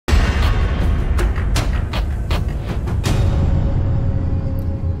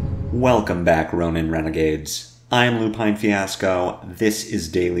Welcome back, Ronin Renegades. I'm Lupine Fiasco, this is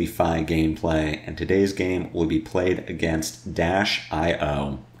Daily FaB gameplay, and today's game will be played against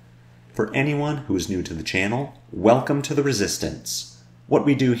 -IO. For anyone who is new to the channel, welcome to the Resistance. What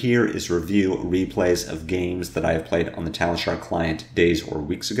we do here is review replays of games that I have played on the Talishar client days or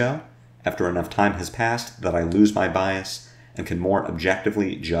weeks ago, after enough time has passed that I lose my bias and can more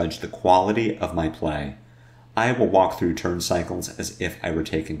objectively judge the quality of my play. I will walk through turn cycles as if I were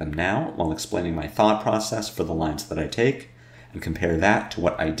taking them now, while explaining my thought process for the lines that I take, and compare that to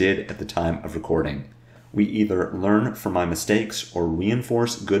what I did at the time of recording. We either learn from my mistakes or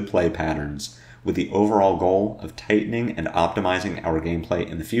reinforce good play patterns, with the overall goal of tightening and optimizing our gameplay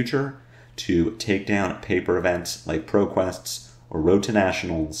in the future to take down paper events like ProQuests or Road to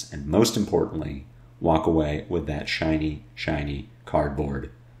Nationals, and most importantly, walk away with that shiny, shiny cardboard.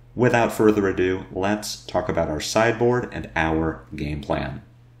 Without further ado, let's talk about our sideboard and our game plan.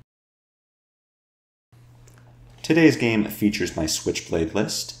 Today's game features my Switchblade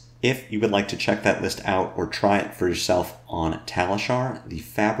list. If you would like to check that list out or try it for yourself on Talishar, the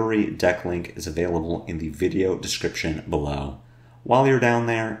FaB deck link is available in the video description below. While you're down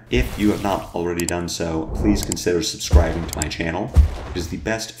there, if you have not already done so, please consider subscribing to my channel. It is the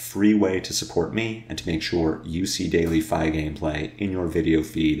best free way to support me and to make sure you see daily FaB gameplay in your video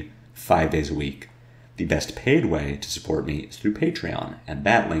feed 5 days a week. The best paid way to support me is through Patreon, and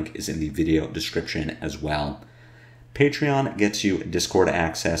that link is in the video description as well. Patreon gets you Discord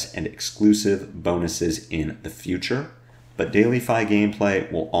access and exclusive bonuses in the future, but daily FaB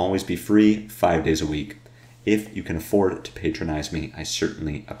gameplay will always be free 5 days a week. If you can afford to patronize me, I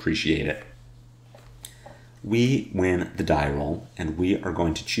certainly appreciate it. We win the die roll, and we are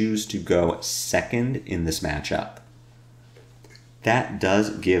going to choose to go second in this matchup. That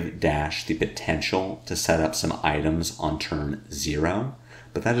does give Dash the potential to set up some items on turn 0,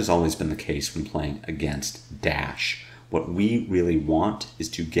 but that has always been the case when playing against Dash. What we really want is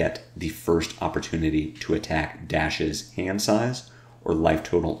to get the first opportunity to attack Dash's hand size or life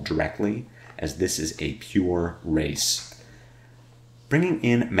total directly, as this is a pure race. Bringing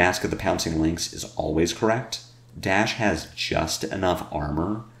in Mask of the Pouncing Lynx is always correct. Dash has just enough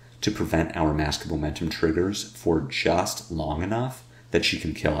armor to prevent our Mask of Momentum triggers for just long enough that she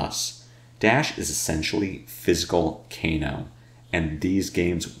can kill us. Dash is essentially physical Kano, and these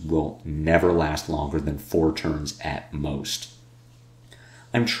games will never last longer than 4 turns at most.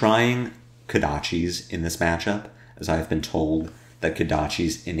 I'm trying Kodachis in this matchup, as I've been told that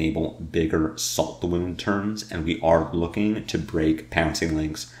Kodachis enable bigger Salt the Wound turns, and we are looking to break Pouncing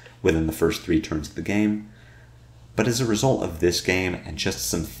Lynx within the first 3 turns of the game. But as a result of this game, and just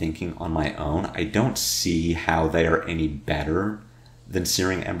some thinking on my own, I don't see how they are any better than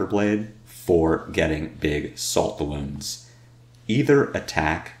Searing Emberblade for getting big Salt the Wounds. Either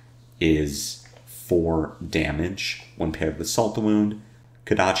attack is 4 damage when paired with Salt the Wound.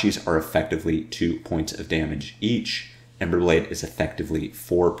 Kodachis are effectively 2 points of damage each. Emberblade is effectively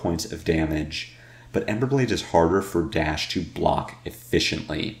 4 points of damage, but Emberblade is harder for Dash to block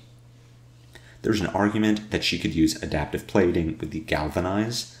efficiently. There's an argument that she could use Adaptive Plating with the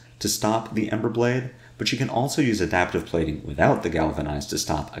Galvanize to stop the Emberblade, but she can also use Adaptive Plating without the Galvanize to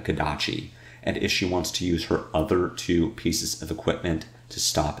stop a Kodachi, and if she wants to use her other 2 pieces of equipment to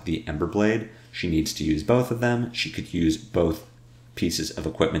stop the Emberblade, she needs to use both of them. She could use both pieces of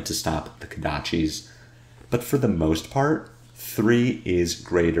equipment to stop the Kodachis, but for the most part, 3 is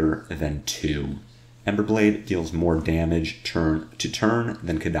greater than 2. Emberblade deals more damage turn to turn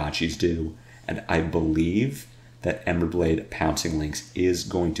than Kodachis do, and I believe that Emberblade Pouncing Lynx is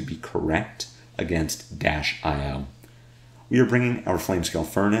going to be correct against -IO. We are bringing our Flamescale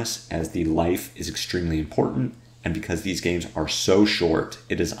Furnace, as the life is extremely important, and because these games are so short,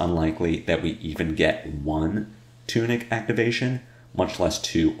 it is unlikely that we even get 1 Tunic activation, much less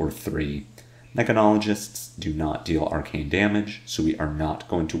 2 or 3. Mechanologists do not deal arcane damage, so we are not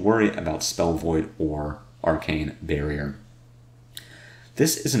going to worry about Spell Void or Arcane Barrier.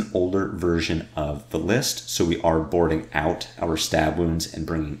 This is an older version of the list, so we are boarding out our Stab Wounds and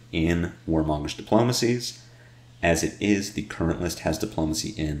bringing in Warmonger's Diplomacies. As it is, the current list has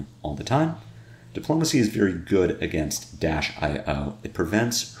Diplomacy in all the time. Diplomacy is very good against -IO. It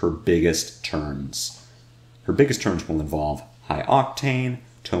prevents her biggest turns. Her biggest turns will involve High Octane,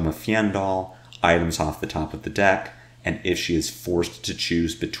 Tome of Fiendal, items off the top of the deck, and if she is forced to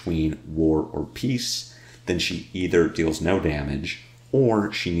choose between War or Peace, then she either deals no damage,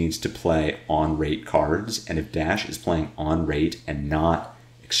 or she needs to play on-rate cards, and if Dash is playing on-rate and not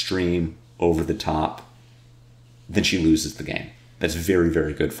extreme, over-the-top, then she loses the game. That's very,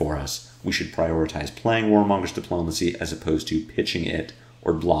 very good for us. We should prioritize playing Warmonger's Diplomacy as opposed to pitching it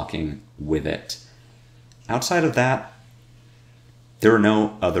or blocking with it. Outside of that, there are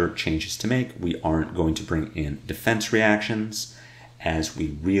no other changes to make. We aren't going to bring in defense reactions, as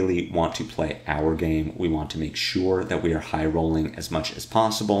we really want to play our game. We want to make sure that we are high rolling as much as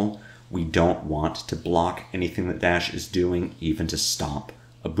possible. We don't want to block anything that Dash is doing, even to stop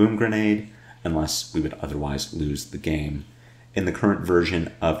a boom grenade, unless we would otherwise lose the game. In the current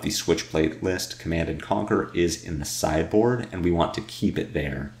version of the Switchblade list, Command & Conquer is in the sideboard, and we want to keep it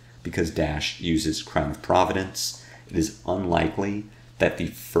there because Dash uses Crown of Providence. It is unlikely that the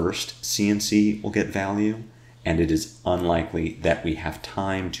first CNC will get value, and it is unlikely that we have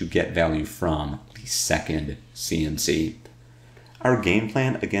time to get value from the second CNC. Our game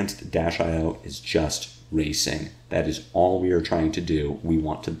plan against Dash.io is just racing. That is all we are trying to do. We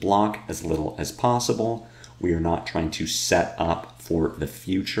want to block as little as possible. We are not trying to set up for the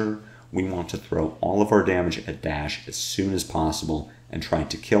future. We want to throw all of our damage at Dash as soon as possible and try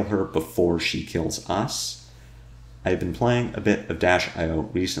to kill her before she kills us. I've been playing a bit of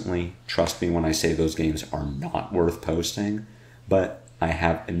Dash.io recently. Trust me when I say those games are not worth posting, but I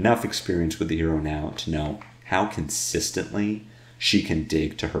have enough experience with the hero now to know how consistently she can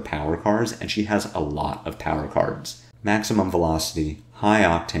dig to her power cards, and she has a lot of power cards. Maximum Velocity, High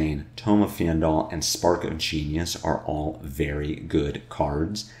Octane, Tome of Fiendal, and Spark of Genius are all very good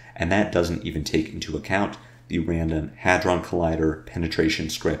cards, and that doesn't even take into account the random Hadron Collider, Penetration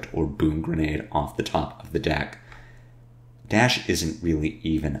Script, or Boom Grenade off the top of the deck. Dash isn't really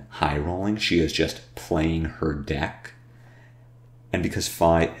even high rolling, she is just playing her deck. And because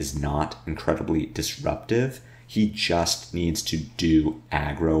FaB is not incredibly disruptive, he just needs to do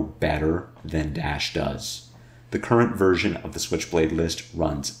aggro better than Dash does. The current version of the Switchblade list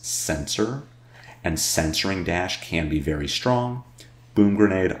runs Censor, and censoring Dash can be very strong. Boom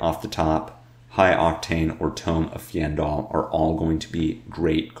Grenade off the top, High Octane, or Tome of Fiendal are all going to be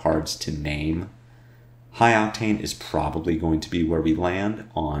great cards to name. High Octane is probably going to be where we land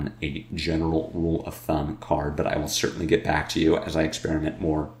on a general rule of thumb card, but I will certainly get back to you as I experiment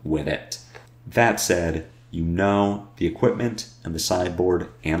more with it. That said, you know the equipment and the sideboard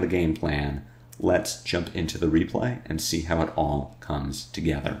and the game plan. Let's jump into the replay and see how it all comes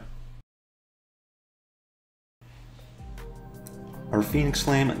together. Our Phoenix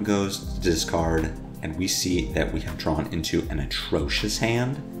Flame goes to discard, and we see that we have drawn into an atrocious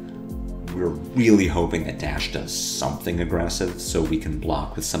hand. We're really hoping that Dash does something aggressive so we can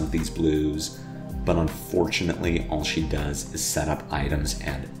block with some of these blues, but unfortunately all she does is set up items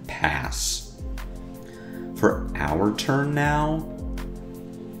and pass. For our turn now,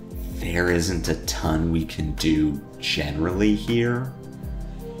 there isn't a ton we can do generally here.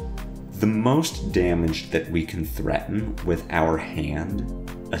 The most damage that we can threaten with our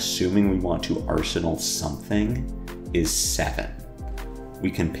hand, assuming we want to arsenal something, is 7.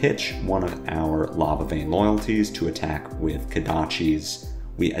 We can pitch one of our Lava Vein loyalties to attack with Kodachis.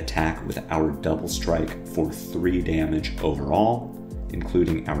 We attack with our double strike for 3 damage overall,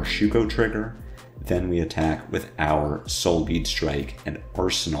 including our Shuko trigger. Then we attack with our Soul Bead Strike and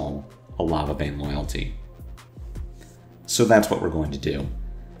arsenal a Lava Vein loyalty. So that's what we're going to do.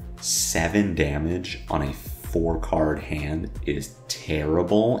 7 damage on a 4-card hand is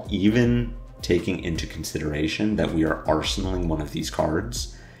terrible, even taking into consideration that we are arsenaling one of these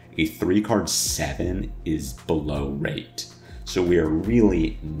cards. A 3-card 7 is below rate. So we are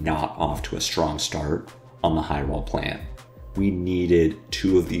really not off to a strong start on the high roll plan. We needed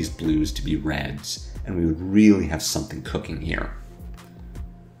 2 of these blues to be reds, and we would really have something cooking here.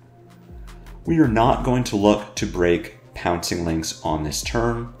 We are not going to look to break Pouncing Links on this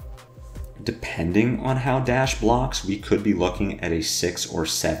turn. Depending on how Dash blocks, we could be looking at a 6 or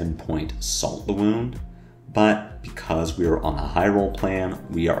 7 point Salt the Wound, but because we are on the high roll plan,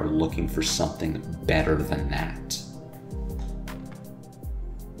 we are looking for something better than that.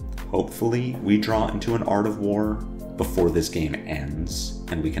 Hopefully, we draw into an Art of War before this game ends,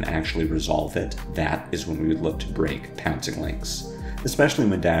 and we can actually resolve it. That is when we would look to break Pouncing Links, especially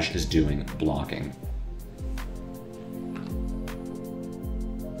when Dash is doing blocking.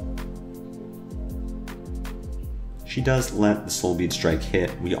 She does let the Soul Bead Strike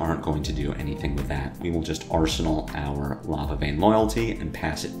hit. We aren't going to do anything with that. We will just arsenal our Lava Vein loyalty and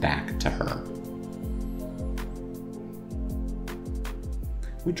pass it back to her.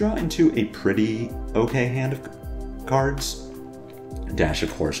 We draw into a pretty okay hand of cards. Dash,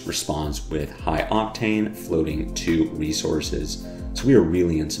 of course, responds with High Octane, floating 2 resources. So we are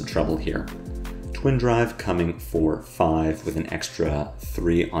really in some trouble here. Twin Drive coming for 5 with an extra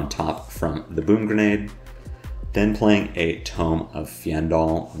 3 on top from the Boom Grenade. Then playing a Tome of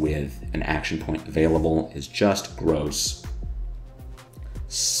Fiendal with an action point available is just gross.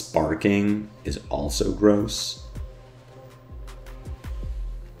 Sparking is also gross.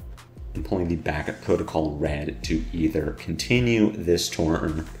 And pulling the backup protocol red to either continue this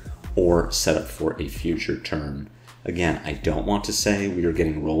turn or set up for a future turn. Again, I don't want to say we are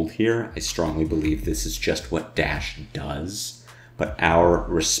getting rolled here. I strongly believe this is just what Dash does, but our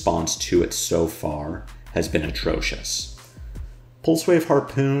response to it so far has been atrocious. Pulse Wave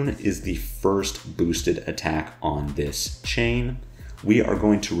Harpoon is the first boosted attack on this chain. We are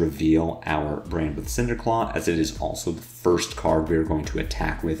going to reveal our Brand with Cinderclaw, as it is also the first card we are going to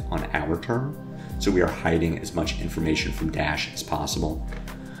attack with on our turn. So we are hiding as much information from Dash as possible.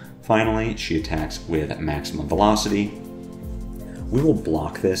 Finally, she attacks with maximum velocity. We will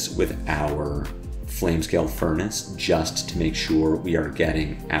block this with our Flamescale Furnace just to make sure we are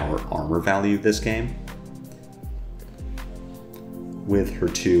getting our armor value this game. With her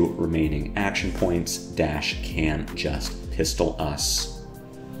 2 remaining action points, Dash can just pistol us.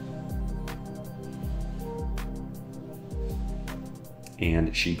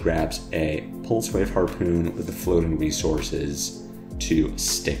 And she grabs a Pulse Wave Harpoon with the floating resources to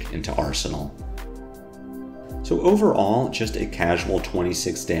stick into Arsenal. So overall, just a casual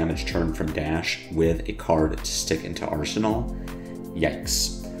 26 damage turn from Dash with a card to stick into Arsenal.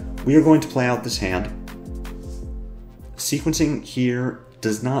 Yikes. We are going to play out this hand. Sequencing here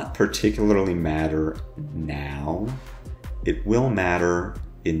does not particularly matter now. It will matter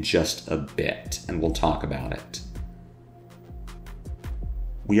in just a bit, and we'll talk about it.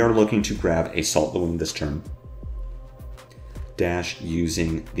 We are looking to grab a Salt the Wound this turn. Dash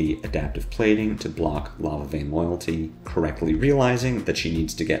using the Adaptive Plating to block Lava Vein Loyalty, correctly realizing that she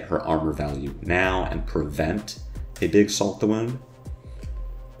needs to get her armor value now and prevent a big Salt the Wound.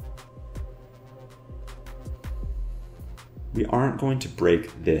 We aren't going to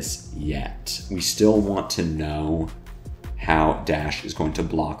break this yet. We still want to know how Dash is going to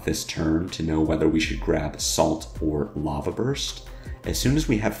block this turn to know whether we should grab Salt or Lava Burst. As soon as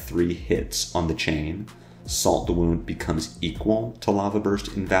we have 3 hits on the chain, Salt the Wound becomes equal to Lava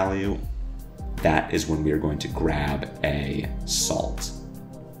Burst in value. That is when we are going to grab a Salt.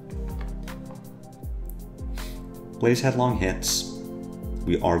 Blaze Headlong hits.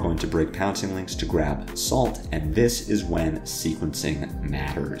 We are going to break Pouncing Links to grab Salt, and this is when sequencing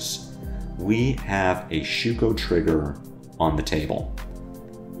matters. We have a Shuko trigger on the table.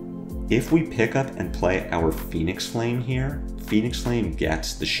 If we pick up and play our Phoenix Flame here, Phoenix Flame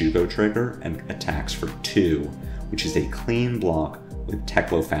gets the Shugo trigger and attacks for 2, which is a clean block with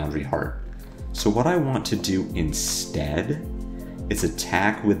Teklo Foundry Heart. So what I want to do instead is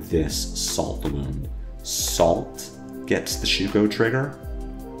attack with this Salt the Wound. Salt gets the Shugo trigger.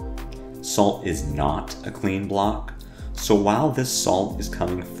 Salt is not a clean block, so while this Salt is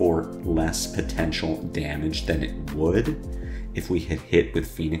coming for less potential damage than it would if we had hit with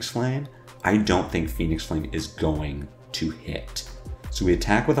Phoenix Flame, I don't think Phoenix Flame is going to hit. So we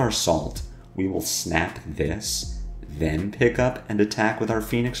attack with our Salt, we will snap this, then pick up and attack with our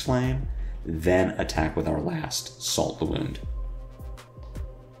Phoenix Flame, then attack with our last Salt the Wound.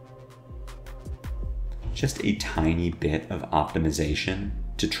 Just a tiny bit of optimization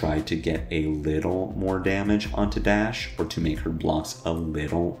to try to get a little more damage onto Dash or to make her blocks a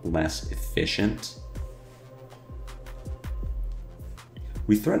little less efficient.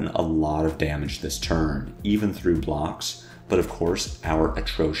 We threaten a lot of damage this turn, even through blocks, but of course our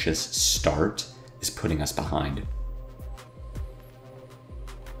atrocious start is putting us behind.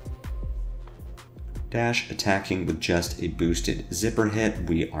 Dash attacking with just a boosted zipper hit.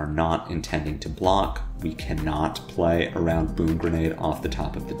 We are not intending to block. We cannot play around Boom Grenade off the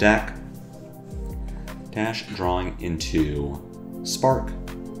top of the deck. Dash drawing into Spark.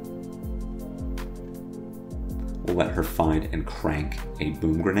 We'll let her find and crank a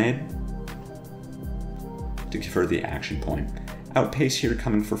Boom Grenade to give her the action point. Outpace here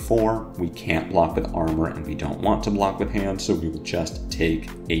coming for 4. We can't block with armor and we don't want to block with hand, so we will just take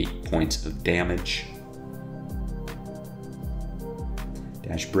 8 points of damage.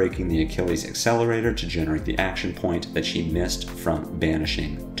 Dash breaking the Achilles Accelerator to generate the action point that she missed from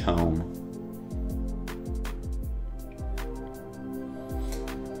banishing Tome.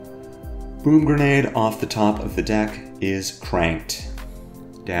 Boom Grenade off the top of the deck is cranked.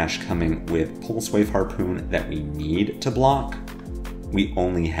 Dash coming with Pulse Wave Harpoon that we need to block. We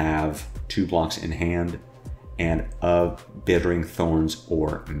only have 2 blocks in hand, and of Bittering Thorns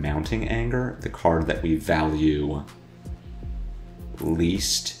or Mounting Anger, the card that we value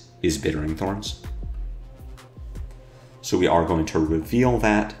least is Bittering Thorns. So we are going to reveal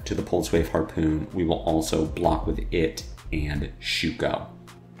that to the Pulse Wave Harpoon. We will also block with it and Shuko.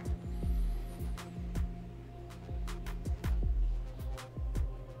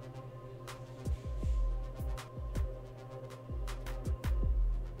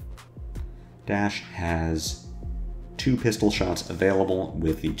 Dash has 2 pistol shots available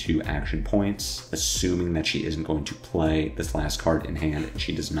with the 2 action points, assuming that she isn't going to play this last card in hand, and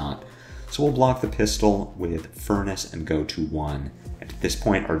she does not. So we'll block the pistol with Furnace and go to 1, and at this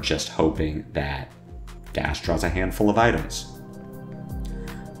point are just hoping that Dash draws a handful of items.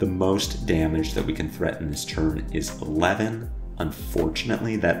 The most damage that we can threaten this turn is 11.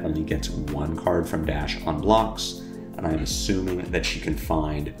 Unfortunately, that only gets 1 card from Dash on blocks, and I'm assuming that she can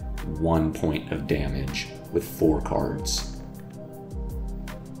find 1 point of damage with 4 cards.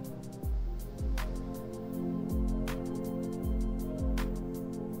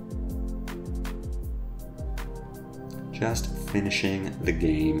 Just finishing the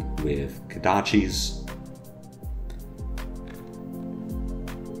game with Kodachis.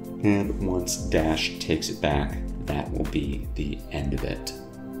 And once Dash takes it back, that will be the end of it.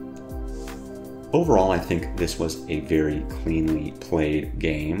 Overall, I think this was a very cleanly played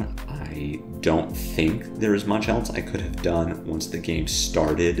game. I don't think there is much else I could have done once the game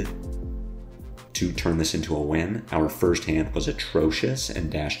started to turn this into a win. Our first hand was atrocious,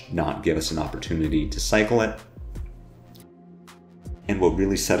 and Dash did not give us an opportunity to cycle it. And what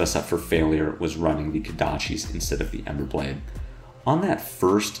really set us up for failure was running the Kodachis instead of the Emberblade. On that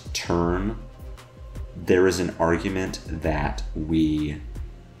first turn, there is an argument that we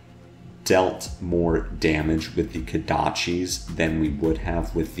dealt more damage with the Kodachis than we would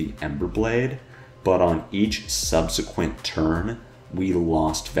have with the Emberblade, but on each subsequent turn, we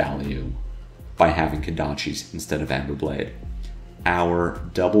lost value by having Kodachis instead of Emberblade. Our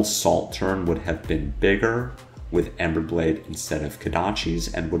double salt turn would have been bigger with Emberblade instead of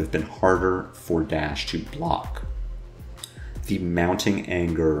Kodachis and would have been harder for Dash to block. The Mounting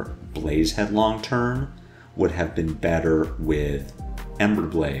Anger Blaze Headlong turn would have been better with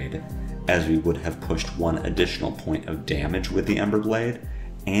Emberblade, as we would have pushed 1 additional point of damage with the Emberblade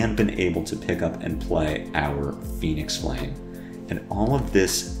and been able to pick up and play our Phoenix Flame. And all of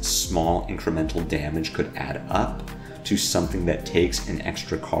this small incremental damage could add up to something that takes an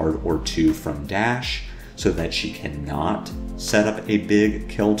extra card or 2 from Dash so that she cannot set up a big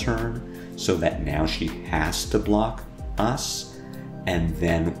kill turn, so that now she has to block us, and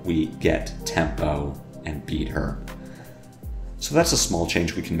then we get tempo and beat her. So that's a small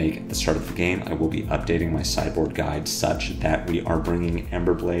change we can make at the start of the game. I will be updating my sideboard guide such that we are bringing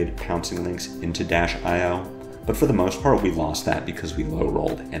Emberblade pouncing links into Dash IO, but for the most part we lost that because we low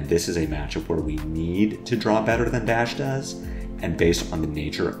rolled, and this is a matchup where we need to draw better than Dash does, and based on the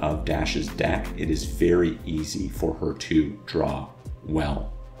nature of Dash's deck, it is very easy for her to draw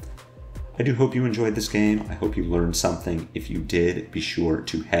well. I do hope you enjoyed this game. I hope you learned something. If you did, be sure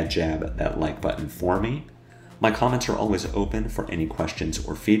to head jab that like button for me. My comments are always open for any questions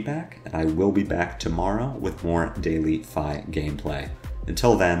or feedback, and I will be back tomorrow with more daily FaB gameplay.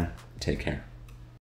 Until then, take care.